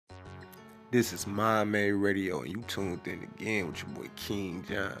This is My Man Radio, and you tuned in again with your boy King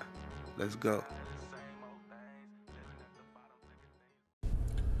John. Let's go.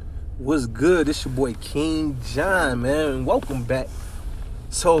 What's good? This your boy King John, man. Welcome back.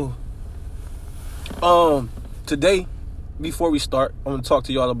 So, today, before we start, I'm gonna talk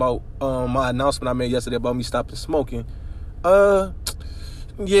to y'all about my announcement I made yesterday about me stopping smoking. That's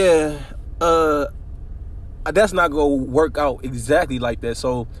not gonna work out exactly like that.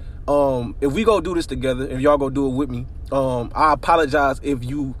 So, if we go do this together, if y'all go do it with me, I apologize if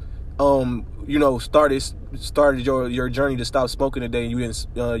you, started your journey to stop smoking today and you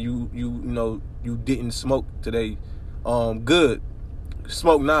didn't smoke today. Good,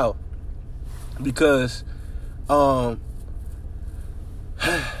 smoke now, because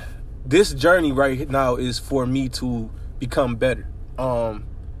this journey right now is for me to become better.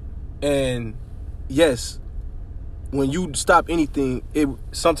 And yes, when you stop anything, it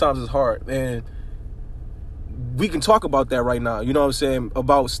sometimes is hard, and we can talk about that right now. You know what I'm saying,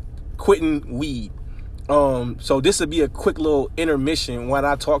 about quitting weed. So this would be a quick little intermission when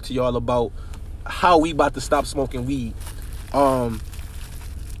I talk to y'all about how we about to stop smoking weed.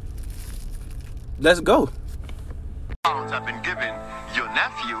 Let's go. Have been given your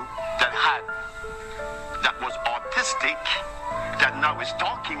nephew that was autistic, that now is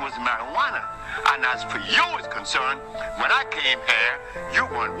talking was marijuana. And as for you is concerned, when I came here, you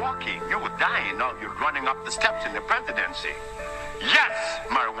weren't walking, you were dying. Now you're running up the steps in the presidency. Yes,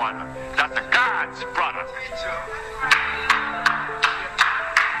 marijuana, that's the God's product.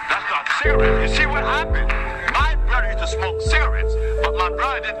 That's not cigarettes. You see what happened? My brother used to smoke cigarettes, but my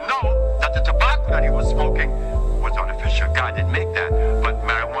brother didn't know that the tobacco that he was smoking was artificial. God didn't make that. But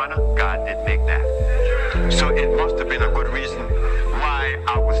marijuana, God did make that. So it must have been a good reason why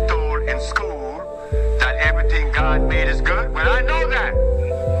I was told in school that everything God made is good. Well, I know that.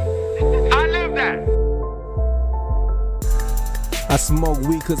 I live that. I smoke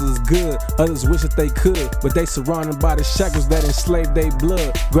weed cause it's good, others wish that they could, but they surrounded by the shackles that enslaved their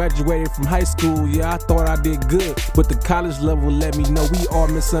blood. Graduated from high school, yeah, I thought I did good, but the college level let me know we all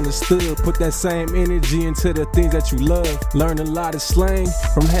misunderstood. Put that same energy into the things that you love. Learn a lot of slang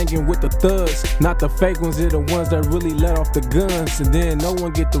from hanging with the thugs, not the fake ones, they're the ones that really let off the guns, and then no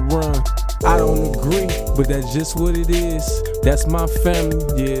one get to run. I don't agree, but that's just what it is. That's my family,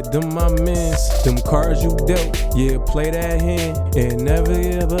 yeah, them my mans. Them cards you dealt, yeah, play that hand. And never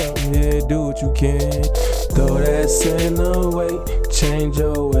give up, yeah, do what you can. Throw that sin away, change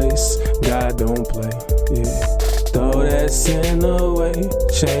your ways. God don't play, yeah. Throw that sin away,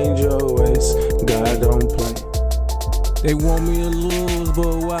 change your ways. God don't play. They want me to lose,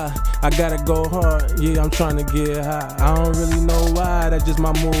 but why? I gotta go hard, yeah, I'm trying to get high. I don't really know why, that's just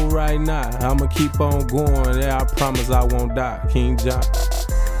my mood right now. I'ma keep on going, yeah, I promise I won't die. King John.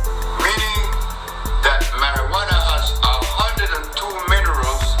 Meaning that marijuana has 102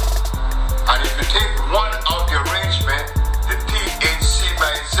 minerals, and if you take one out the arrangement, the THC by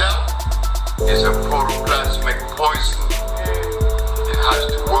itself is a protoplasmic poison. It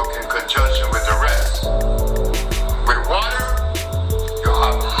has to work in conjunction with the rest. With water, you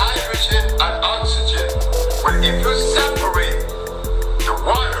have hydrogen and oxygen. But if you separate the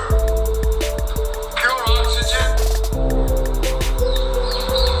water, pure oxygen,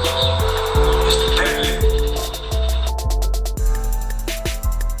 it's deadly.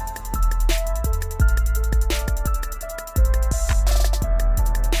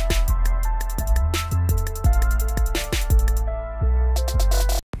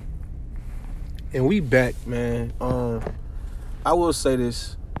 And we back, man. I will say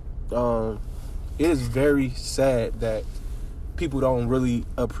this. It is very sad that people don't really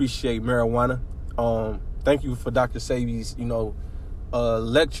appreciate marijuana. Thank you for Dr. Sabi's,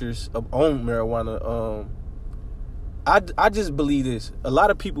 lectures on marijuana. I just believe this. A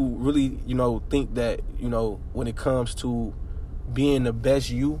lot of people really, think that, when it comes to being the best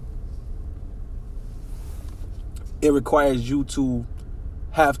you, it requires you to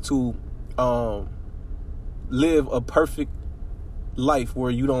have to live a perfect life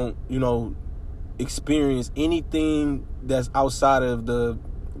where you don't, experience anything that's outside of the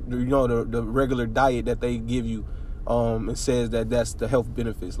regular diet that they give you. It says that that's the health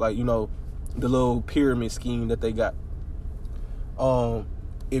benefits, like, the little pyramid scheme that they got.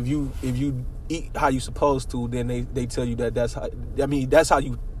 If you eat how you supposed to, then they tell you that that's how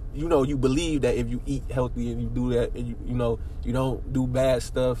you you believe that if you eat healthy and you do that, and you don't do bad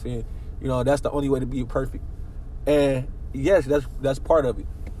stuff, and that's the only way to be perfect. And yes, that's part of it.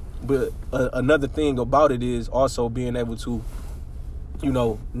 But another thing about it is also being able to,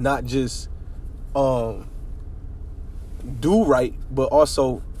 not just do right, but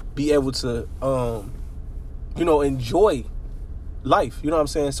also be able to, enjoy life. You know what I'm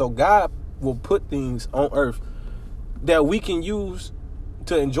saying? So God will put things on earth that we can use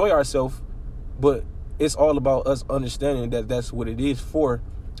to enjoy ourselves, but it's all about us understanding that that's what it is for,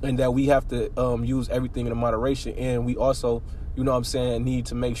 and that we have to use everything in moderation. And we also, you know what I'm saying, need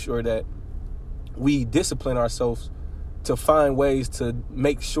to make sure that we discipline ourselves to find ways to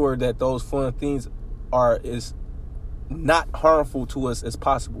make sure that those fun things are as not harmful to us as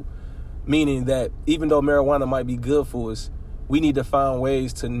possible. Meaning that even though marijuana might be good for us, we need to find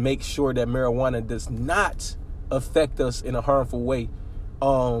ways to make sure that marijuana does not affect us in a harmful way.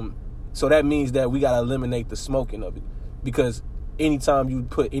 So that means that we got to eliminate the smoking of it, because anytime you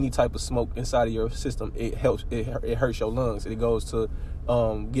put any type of smoke inside of your system, it hurts your lungs. It goes to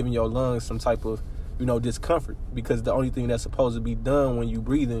giving your lungs some type of, discomfort, because the only thing that's supposed to be done when you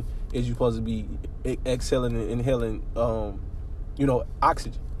breathing is you're supposed to be exhaling and inhaling,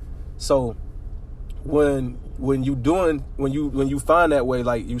 oxygen. So when you find that way,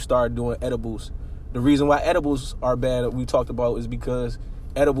 like you start doing edibles. The reason why edibles are bad, we talked about, is because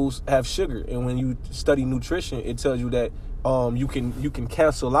edibles have sugar, and when you study nutrition, it tells you that you can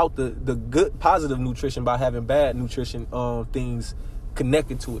cancel out the good positive nutrition by having bad nutrition things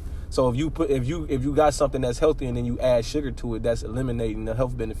connected to it. So if you got something that's healthy and then you add sugar to it, that's eliminating the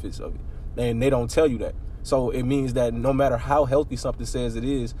health benefits of it, and they don't tell you that. So it means that no matter how healthy something says it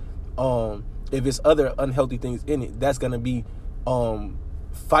is, if it's other unhealthy things in it, that's gonna be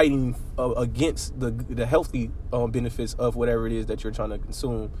fighting against the healthy benefits of whatever it is that you're trying to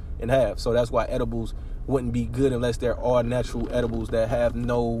consume and have. So that's why edibles wouldn't be good unless they're all natural edibles that have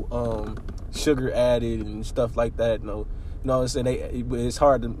no sugar added and stuff like that. No, you know what I'm saying? It's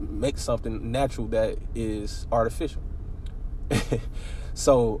hard to make something natural that is artificial.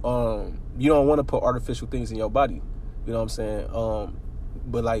 So you don't want to put artificial things in your body. You know what I'm saying?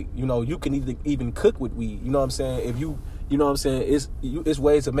 But like, you can even cook with weed. You know what I'm saying? If you know what I'm saying? It's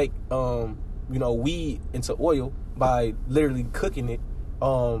ways to make, weed into oil by literally cooking it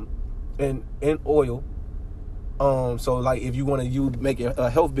in oil. So like if you want to make a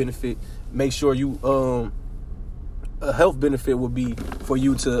health benefit, make sure a health benefit would be for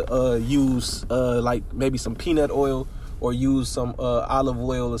you to use like maybe some peanut oil, or use some olive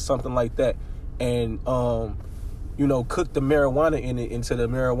oil or something like that, and cook the marijuana in it until the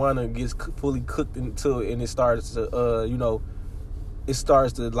marijuana gets fully cooked into it, and it starts to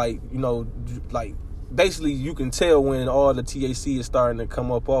like basically you can tell when all the THC is starting to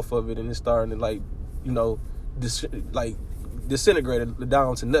come up off of it, and it's starting to disintegrate it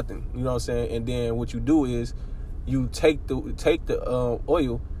down to nothing. You know what I'm saying? And then what you do is you take the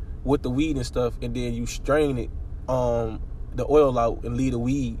oil with the weed and stuff, and then you strain it the oil out and leave the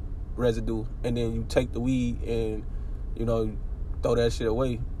weed residue, and then you take the weed and throw that shit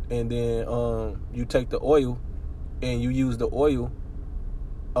away, and then you take the oil and you use the oil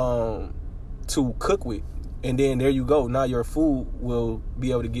to cook with, and then there you go. Now your food will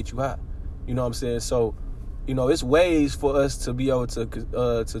be able to get you high. You know what I'm saying? So it's ways for us to be able to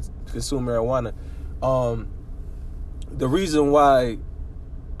consume marijuana. The reason why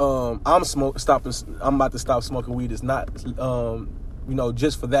I'm about to stop smoking weed is not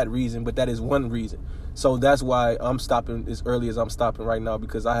just for that reason, but that is one reason. So that's why I'm stopping as early as I'm stopping right now,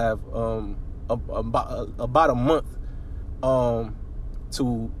 because I have about a month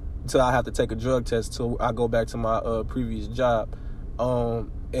till I have to take a drug test till I go back to my previous job.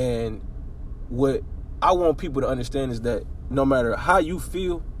 And what I want people to understand is that no matter how you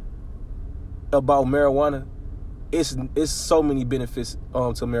feel about marijuana, it's so many benefits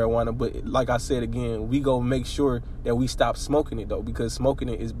to marijuana. But like I said again, we go make sure that we stop smoking it though, because smoking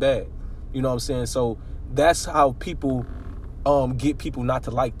it is bad. You know what I'm saying? So that's how people get people not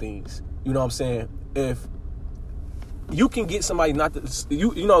to like things. You know what I'm saying? If you can get somebody not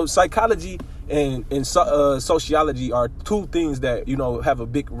to, psychology and sociology are two things that have a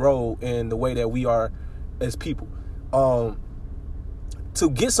big role in the way that we are as people. To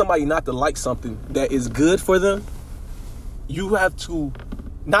get somebody not to like something that is good for them, you have to,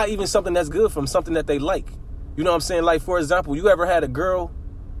 not even something that's good from something that they like. You know what I'm saying? Like, for example, you ever had a girl,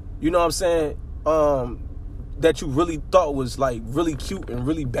 you know what I'm saying, that you really thought was like really cute and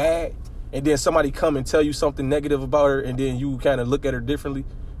really bad, and then somebody come and tell you something negative about her, and then you kind of look at her differently,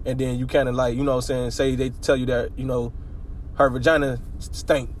 and then you kind of like, you know what I'm saying, say they tell you that, her vagina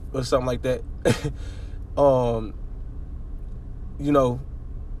stank or something like that.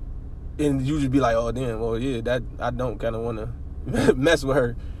 And you just be like, oh damn, well yeah, that I don't kind of want to mess with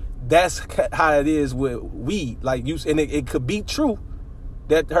her. That's how it is with weed. Like and it could be true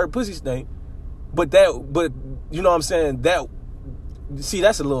that her pussy stink, but you know what I'm saying, that see,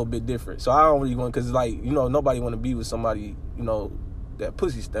 that's a little bit different. So I don't really want, because, like, you know, nobody want to be with somebody, you know, that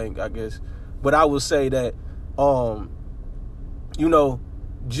pussy stink, I guess. But I will say that, you know,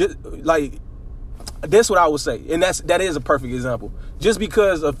 just like, that's what I would say, and that is a perfect example. Just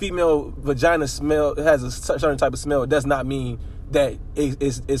because a female vagina has a certain type of smell, does not mean that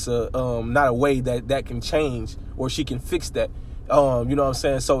it's a not a way that can change, or she can fix that. You know what I'm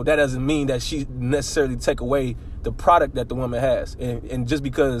saying? So that doesn't mean that she necessarily take away the product that the woman has, and just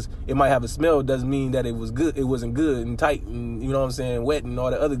because it might have a smell doesn't mean that it wasn't good and tight, and, you know what I'm saying, wet and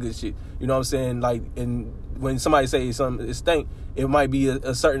all the other good shit. You know what I'm saying? Like, and when somebody say something it stink, it might be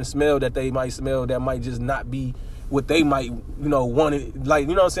a certain smell that they might smell that might just not be what they might, you know, want it. Like,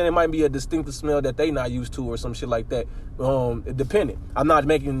 you know what I'm saying? It might be a distinctive smell that they not used to, or some shit like that. Dependent. I'm not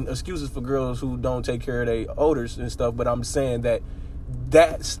making excuses for girls who don't take care of their odors and stuff, but I'm saying that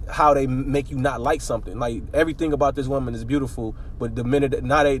that's how they make you not like something. Like, everything about this woman is beautiful, but the minute that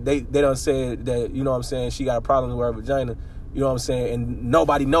now they done said that, you know what I'm saying, she got a problem with her vagina, you know what I'm saying, and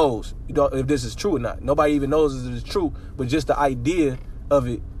nobody knows, you know, if this is true or not. Nobody even knows if it's true, but just the idea of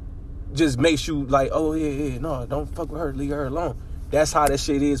it just makes you like, oh yeah, no, don't fuck with her, leave her alone. That's how that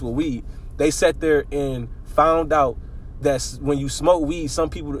shit is with weed. They sat there and found out that when you smoke weed, some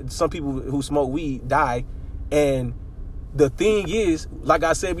people who smoke weed die. And the thing is, like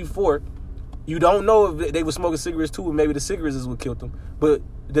I said before, you don't know if they were smoking cigarettes too, and maybe the cigarettes is what killed them. But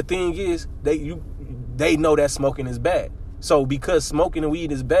the thing is, they know that smoking is bad. So because smoking and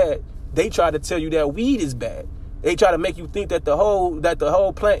weed is bad, they try to tell you that weed is bad. They try to make you think that the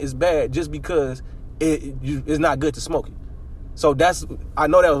whole plant is bad just because it's not good to smoke it. So I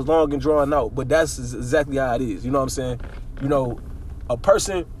know that was long and drawn out, but that's exactly how it is. You know what I'm saying? You know,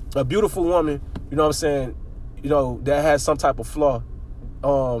 a beautiful woman, you know what I'm saying, you know, that has some type of flaw,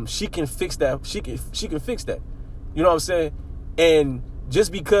 she can fix that. She can fix that. You know what I'm saying? And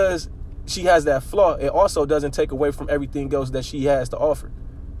just because she has that flaw, it also doesn't take away from everything else that she has to offer.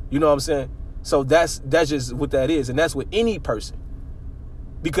 You know what I'm saying? So that's just what that is, and that's with any person.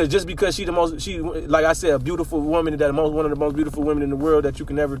 Because just because she like I said, a beautiful woman, one of the most beautiful women in the world that you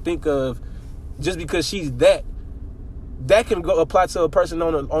can ever think of, just because she's that can apply to a person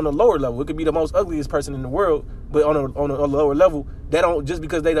on a lower level. It could be the most ugliest person in the world, but on a lower level, just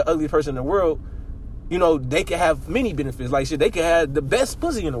because they the ugliest person in the world, you know, they can have many benefits. Like, shit, they can have the best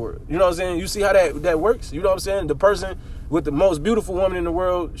pussy in the world. You know what I'm saying? You see how that works? You know what I'm saying? The person with the most beautiful woman in the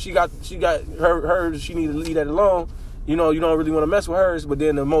world, she got hers, she need to leave that alone. You know, you don't really want to mess with hers, but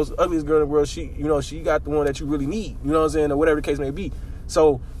then the most ugliest girl in the world, she got the one that you really need. You know what I'm saying? Or whatever the case may be.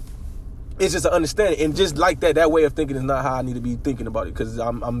 So it's just an understanding. And just like that way of thinking is not how I need to be thinking about it, because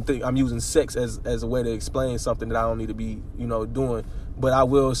I'm using sex as a way to explain something that I don't need to be, you know, doing. But I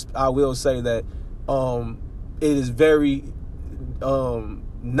will say that it is very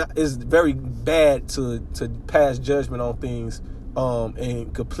it's very bad to pass judgment on things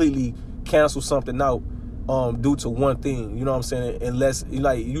and completely cancel something out due to one thing. You know what I'm saying? Unless,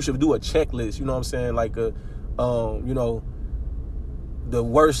 like, you should do a checklist. You know what I'm saying? Like you know, the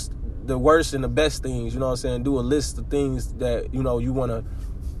worst and the best things. You know what I'm saying? Do a list of things that, you know, you want to,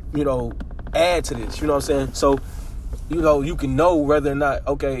 you know, add to this. You know what I'm saying? So, you know, you can know whether or not,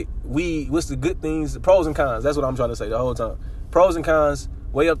 okay, what's the good things, the pros and cons. That's what I'm trying to say the whole time. Pros and cons,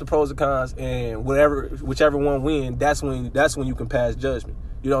 weigh up the pros and cons, and whichever one win, that's when you can pass judgment.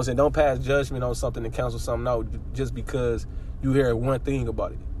 You know what I'm saying? Don't pass judgment on something and cancel something out just because you hear one thing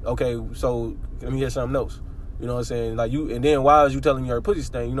about it. Okay, so let me hear something else. You know what I'm saying? Like, and then why is you telling me your pussy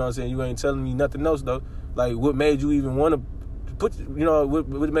stink? You know what I'm saying? You ain't telling me nothing else though. Like, what made you even want to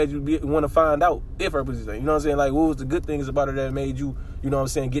what made you want to find out if her pussy stink? You know what I'm saying? Like, what was the good things about her that made you, you know what I'm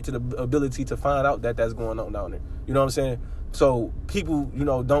saying, get to the ability to find out that that's going on down there? You know what I'm saying? So people, you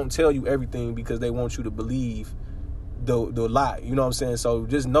know, don't tell you everything because they want you to believe the lie. You know what I'm saying? So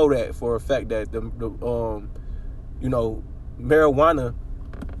just know that for a fact that the you know, marijuana,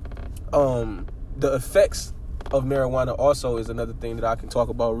 the effects of marijuana also is another thing that I can talk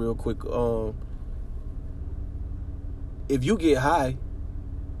about real quick. If you get high,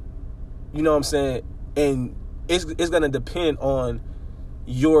 you know what I'm saying, and it's gonna depend on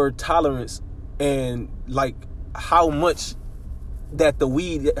your tolerance and like how much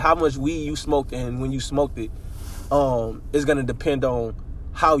weed you smoked and when you smoked it, is gonna depend on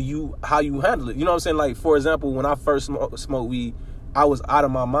how you handle it. You know what I'm saying? Like, for example, when I first smoked weed, I was out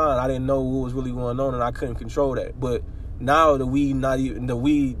of my mind. I didn't know what was really going on, and I couldn't control that. But now the weed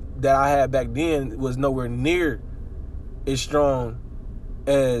that I had back then was nowhere near as strong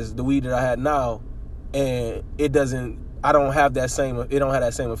as the weed that I had now, and it don't have that same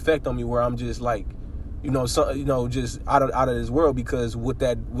effect on me where I'm just like just out of this world, because what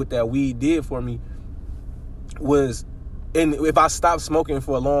that weed did for me was, and if I stopped smoking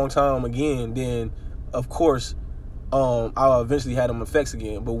for a long time again, then of course I'll eventually have them effects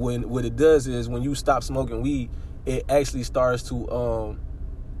again. But what it does is, when you stop smoking weed, it actually starts to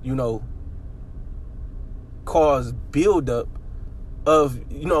cause buildup of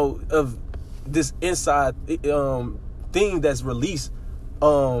this inside thing that's released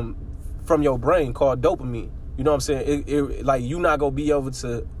from your brain called dopamine. You know what I'm saying? It like, you not gonna be able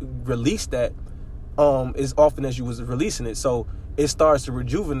to release that as often as you was releasing it. So it starts to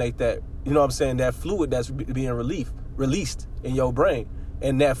rejuvenate that, you know what I'm saying, that fluid that's being released in your brain.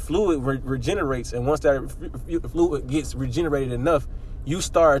 And that fluid regenerates. And once that fluid gets regenerated enough, you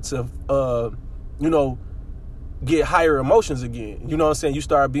start to, get higher emotions again. You know what I'm saying? You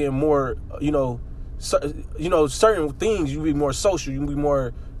start being more, certain things, you be more social, you be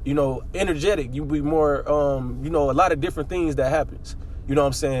more, energetic, you be more, a lot of different things that happens. You know what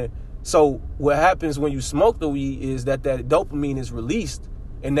I'm saying? So what happens when you smoke the weed is that dopamine is released,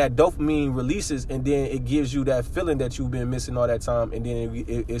 and that dopamine releases, and then it gives you that feeling that you've been missing all that time, and then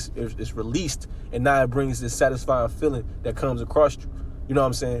it's released, and now it brings this satisfying feeling that comes across you. You know what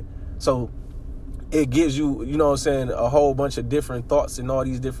I'm saying? So it gives you, you know what I'm saying, a whole bunch of different thoughts and all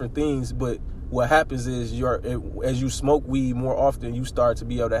these different things. But what happens is, as you smoke weed more often, you start to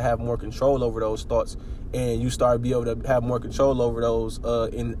be able to have more control over those thoughts, and you start to be able to have more control over those.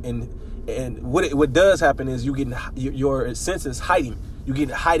 And what does happen is, you get your senses heightened. You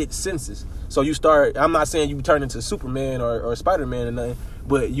get heightened senses. So you start, I'm not saying you turn into Superman or Spider-Man or nothing,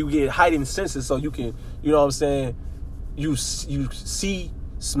 but you get heightened senses, so you can, you know what I'm saying, you see,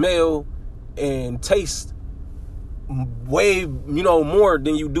 smell, and taste way, more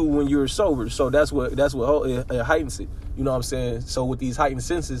than you do when you're sober. So that's what heightens it. You know what I'm saying? So with these heightened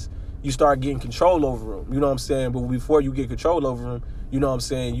senses, you start getting control over them. You know what I'm saying? But before you get control over them, you know what I'm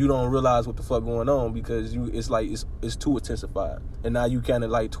saying, you don't realize what the fuck going on, because it's too intensified. And now you kind of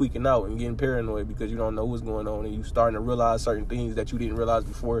like tweaking out and getting paranoid because you don't know what's going on, and you starting to realize certain things that you didn't realize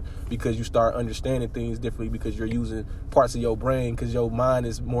before, because you start understanding things differently, because you're using parts of your brain, because your mind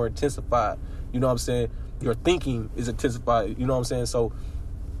is more intensified. You know what I'm saying? Your thinking is intensified. You know what I'm saying? So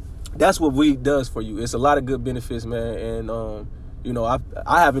that's what weed does for you. It's a lot of good benefits, man. And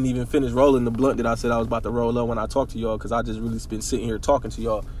I haven't even finished rolling the blunt that I said I was about to roll up when I talked to y'all, because I just really been sitting here talking to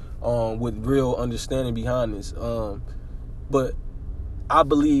y'all with real understanding behind this. But I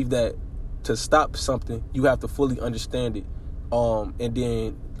believe that to stop something, you have to fully understand it, and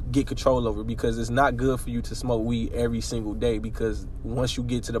then get control over it, because it's not good for you to smoke weed every single day, because once you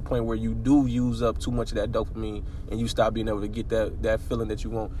get to the point where you do use up too much of that dopamine and you stop being able to get that feeling that you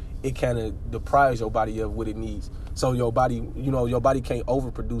want, it kind of deprives your body of what it needs. So your body can't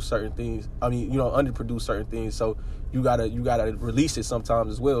overproduce certain things. Underproduce certain things. So you gotta release it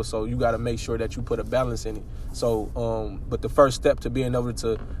sometimes as well. So you gotta make sure that you put a balance in it. So, but the first step to being able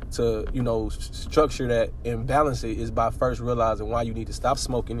to structure that and balance it is by first realizing why you need to stop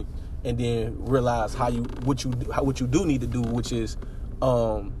smoking it, and then realize what you do need to do, which is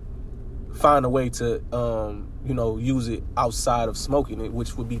find a way to use it outside of smoking it,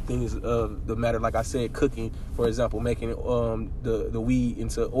 which would be things of the matter, like I said, cooking, for example, making the weed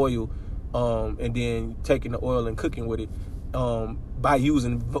into oil, and then taking the oil and cooking with it, by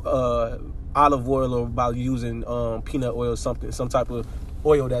using olive oil, or by using peanut oil, some type of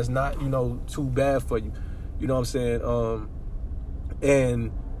oil that's not too bad for you. You know what I'm saying?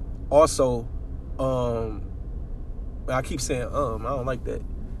 And also, I keep saying I don't like that.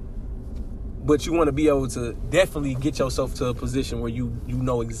 But you want to be able to definitely get yourself to a position where you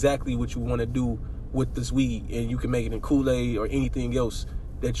know exactly what you want to do with this weed, and you can make it in Kool-Aid or anything else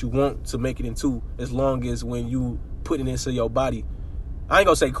that you want to make it into, as long as when you put it into your body. I ain't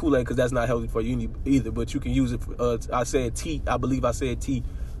gonna say Kool-Aid because that's not healthy for you either, but you can use it for, I said tea, I believe I said tea,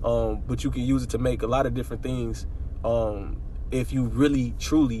 but you can use it to make a lot of different things, if you really,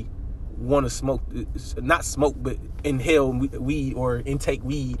 truly want to not smoke, but inhale weed or intake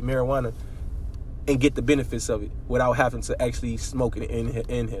weed, marijuana, and get the benefits of it without having to actually smoke it and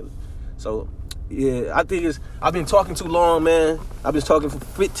inhale it. So, yeah, I think I've been talking too long, man. I've been talking for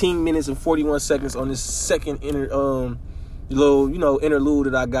 15 minutes and 41 seconds on this second little, interlude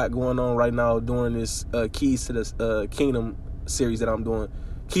that I got going on right now during this Keys to the Kingdom series that I'm doing.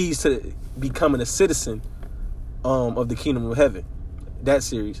 Keys to becoming a citizen of the Kingdom of Heaven. That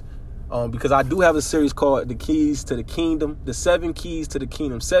series. Because I do have a series called The Keys to the Kingdom, the 7 Keys to the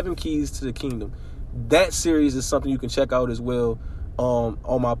Kingdom, 7 Keys to the Kingdom. That series is something you can check out as well on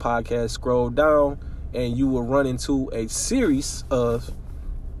my podcast. Scroll down and you will run into a series of,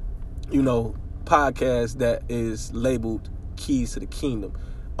 podcast that is labeled Keys to the Kingdom.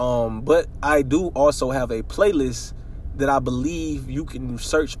 But I do also have a playlist that I believe you can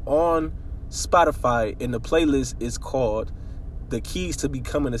search on Spotify, and the playlist is called The Keys to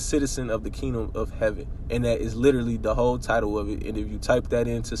Becoming a Citizen of the Kingdom of Heaven, and that is literally the whole title of it. And if you type that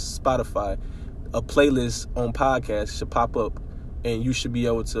into Spotify, a playlist on podcast should pop up, and you should be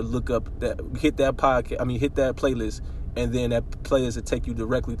able to look up hit that playlist, and then that playlist will take you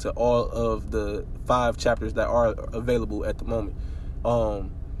directly to all of the 5 chapters that are available at the moment.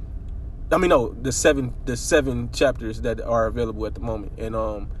 The seven chapters that are available at the moment. And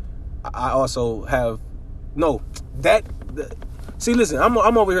I also have see, listen, I'm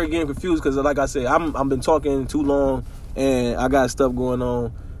over here getting confused because, like I said, I've been talking too long and I got stuff going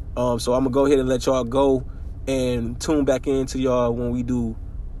on. So I'm gonna go ahead and let y'all go and tune back into y'all when we do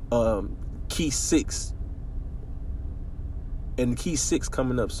Key 6. And Key 6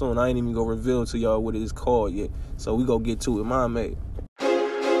 coming up soon. I ain't even gonna reveal to y'all what it is called yet. So we gonna get to it. My mate.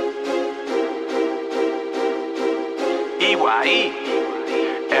 EYE,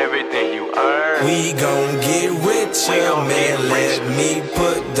 everything you earn. We gon' get richer, man. Let me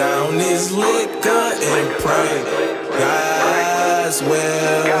put down this liquor and pray. God's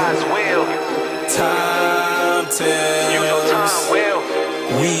will. Time tells.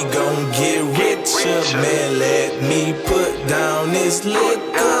 We gon' get richer, man. Let me put down this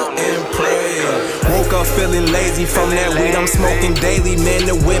liquor and pray. Woke up feeling lazy from that weed I'm smoking daily. Man,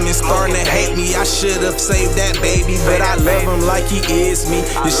 the women starting to hate me. I should've saved that baby, but I love him like he is me.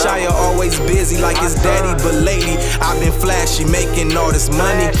 Yeshaya always busy like his daddy, but lately I've been flashy, making all this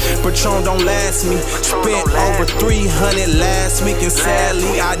money. Patron don't last me. Spent over 300 last week, and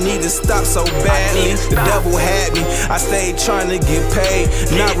sadly I need to stop so badly. The devil had me. I stayed trying to get paid,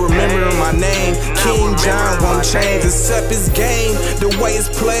 not remembering my name. King John won't change except his game, the way it's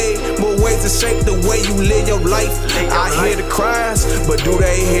played, but ways to shape the way you live your life. I hear the cries, but do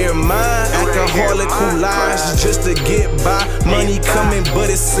they hear mine? Alcoholic who lies just to get by. Money coming, but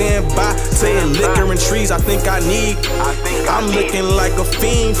it's sent by to the liquor and trees I think I need. I'm looking like a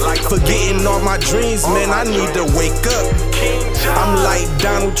fiend, forgetting all my dreams. Man, I need to wake up. I'm like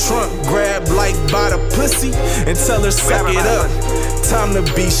Donald Trump, grab life by the pussy and tell her suck it up. Time to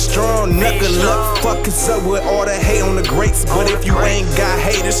be strong, knuckle up. Fuck us up with all the hate on the greats. But if you ain't got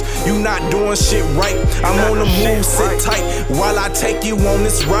haters, you not doing shit right. I'm on the move, sit tight while I take you on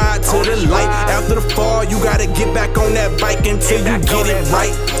this ride to the light. After the fall, you gotta get back on that bike until you get it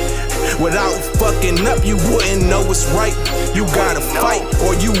right. Without fucking up, you wouldn't know what's right. You gotta fight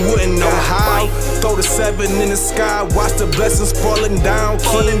or you wouldn't know how. Throw the 7 in the sky, watch the blessings falling down.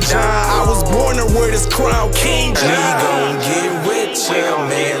 King John, I was born to wear this crown. King John. We gon' get richer,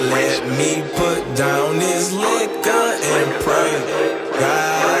 man. Let me put down this liquor and pray.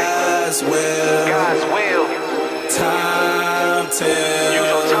 God's will. Time tells.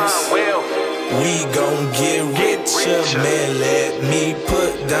 We gon' get richer, man. Let me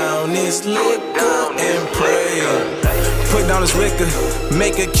put down this liquor and pray. Put down this liquor,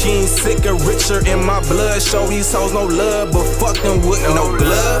 make a king sicker, richer in my blood. Show these hoes no love, but fuck them with no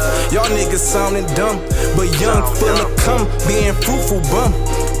glove. Y'all niggas sounding dumb, but young, full of cum, being fruitful bum,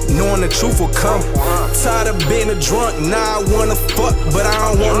 knowing the truth will come. Tired of being a drunk, now I wanna fuck, but I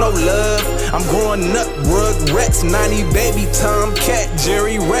don't want no love. I'm growing up, Rugrats, 90 baby, Tomcat,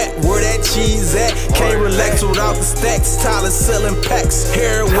 Jerry Rat, where that cheese at? Can't relax without the stacks, Tyler selling packs.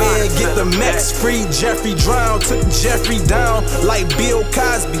 Heroin, get the max, free Jeffrey Drown, took Jeffrey down like Bill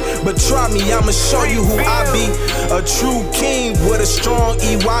Cosby. But try me, I'ma show you who I be. A true king with a strong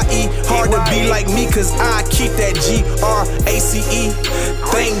EYE. Hard to be like me, cause I keep that GRACE.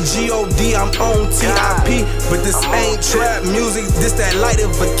 Thank G.O.D, I'm on TIP. But this ain't trap music, this that light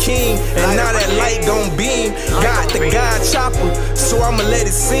of a king. And now that light gon' beam. Got the God chopper, so I'ma let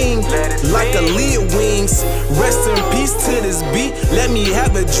it sing like a Leah wings. Rest in peace to this beat, let me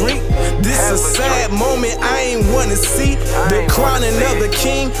have a drink. This a sad moment I ain't wanna see. The crowning of the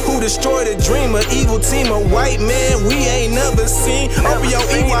king who destroyed a dream. An evil team, a white man we ain't never seen. OBO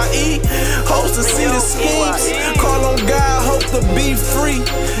EYE, hopes to see the schemes. Call on God, hope to be free.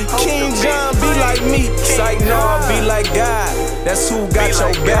 King John be like me, psych no, be like God. That's who got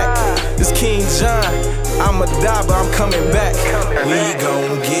your back. It's King John, I'ma die but I'm coming back. We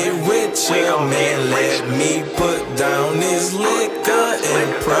gon' get richer, man. Let me put down this liquor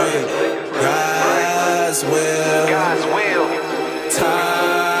and pray. God's will.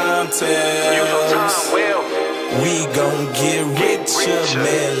 Time tells. We gon' get richer,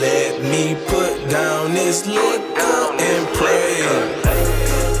 man. Let me put down this liquor and pray.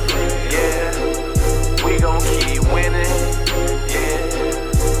 We gon' keep winning,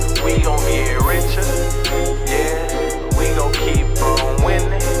 yeah. We gon' get rich.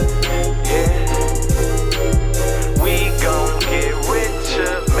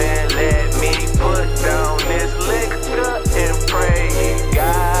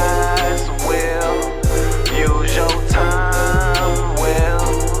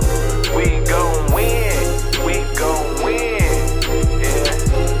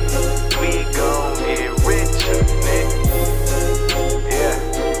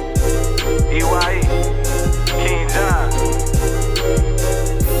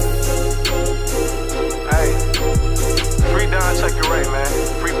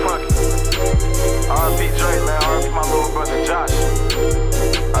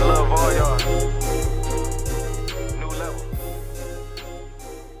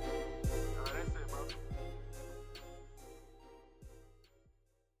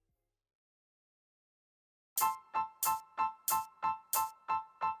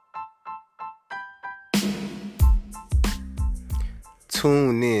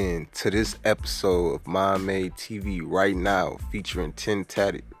 Tune in to this episode of Mind Made TV right now, featuring Tin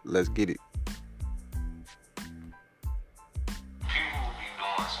Tatted. Let's get it. People be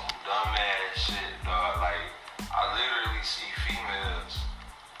doing some dumbass shit, dog. Like, I literally see females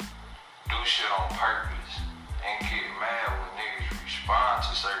do shit on purpose and get mad when niggas respond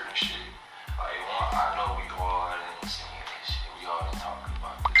to certain shit. Like, I know we all done seen this shit. We all done talking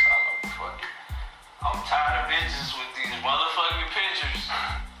about this. I know, fuck it. I'm tired of bitches with these motherfucking pictures,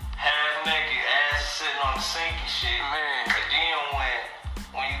 half naked, ass sitting on the sink and shit. Man. And then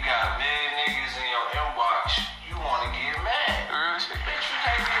when you got mad niggas in your inbox, you wanna get mad. Real shit. Bitch, you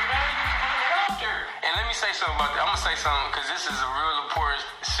can't get mad, you put it out there. And let me say something about that. I'm gonna say something because this is a real important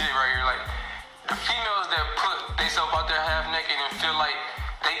shit right here. Like, the females that put themselves out there half naked and feel like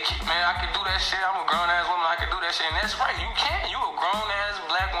man, I can do that shit. I'm a grown ass woman. I can do that shit. And that's right. You can. You a grown ass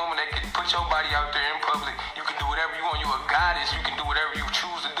black woman that can put your body out there in public. You can do whatever you want. You a goddess. You can do whatever you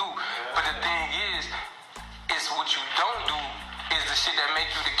choose to do. But the thing is, it's what you don't do is the shit that make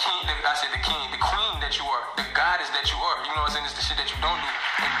you the king. The queen that you are, the goddess that you are. You know what I'm saying? It's the shit that you don't do.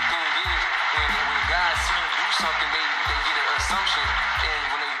 And the thing is, when guys see you do something, they get an assumption. And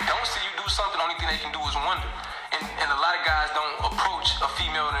when they don't see you do something, the only thing they can do is wonder. And a lot of guys don't approach a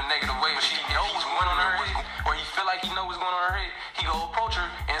female in a negative way. But he knows what's going on in her head, or he feel like he knows what's going on in her head. He go approach her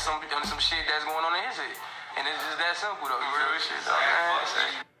and some shit that's going on in his head. And it's just that simple though. Real shit, though.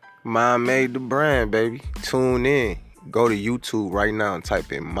 Mind Made the brand, baby. Tune in. Go to YouTube right now and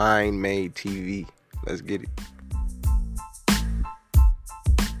type in Mind Made TV. Let's get it.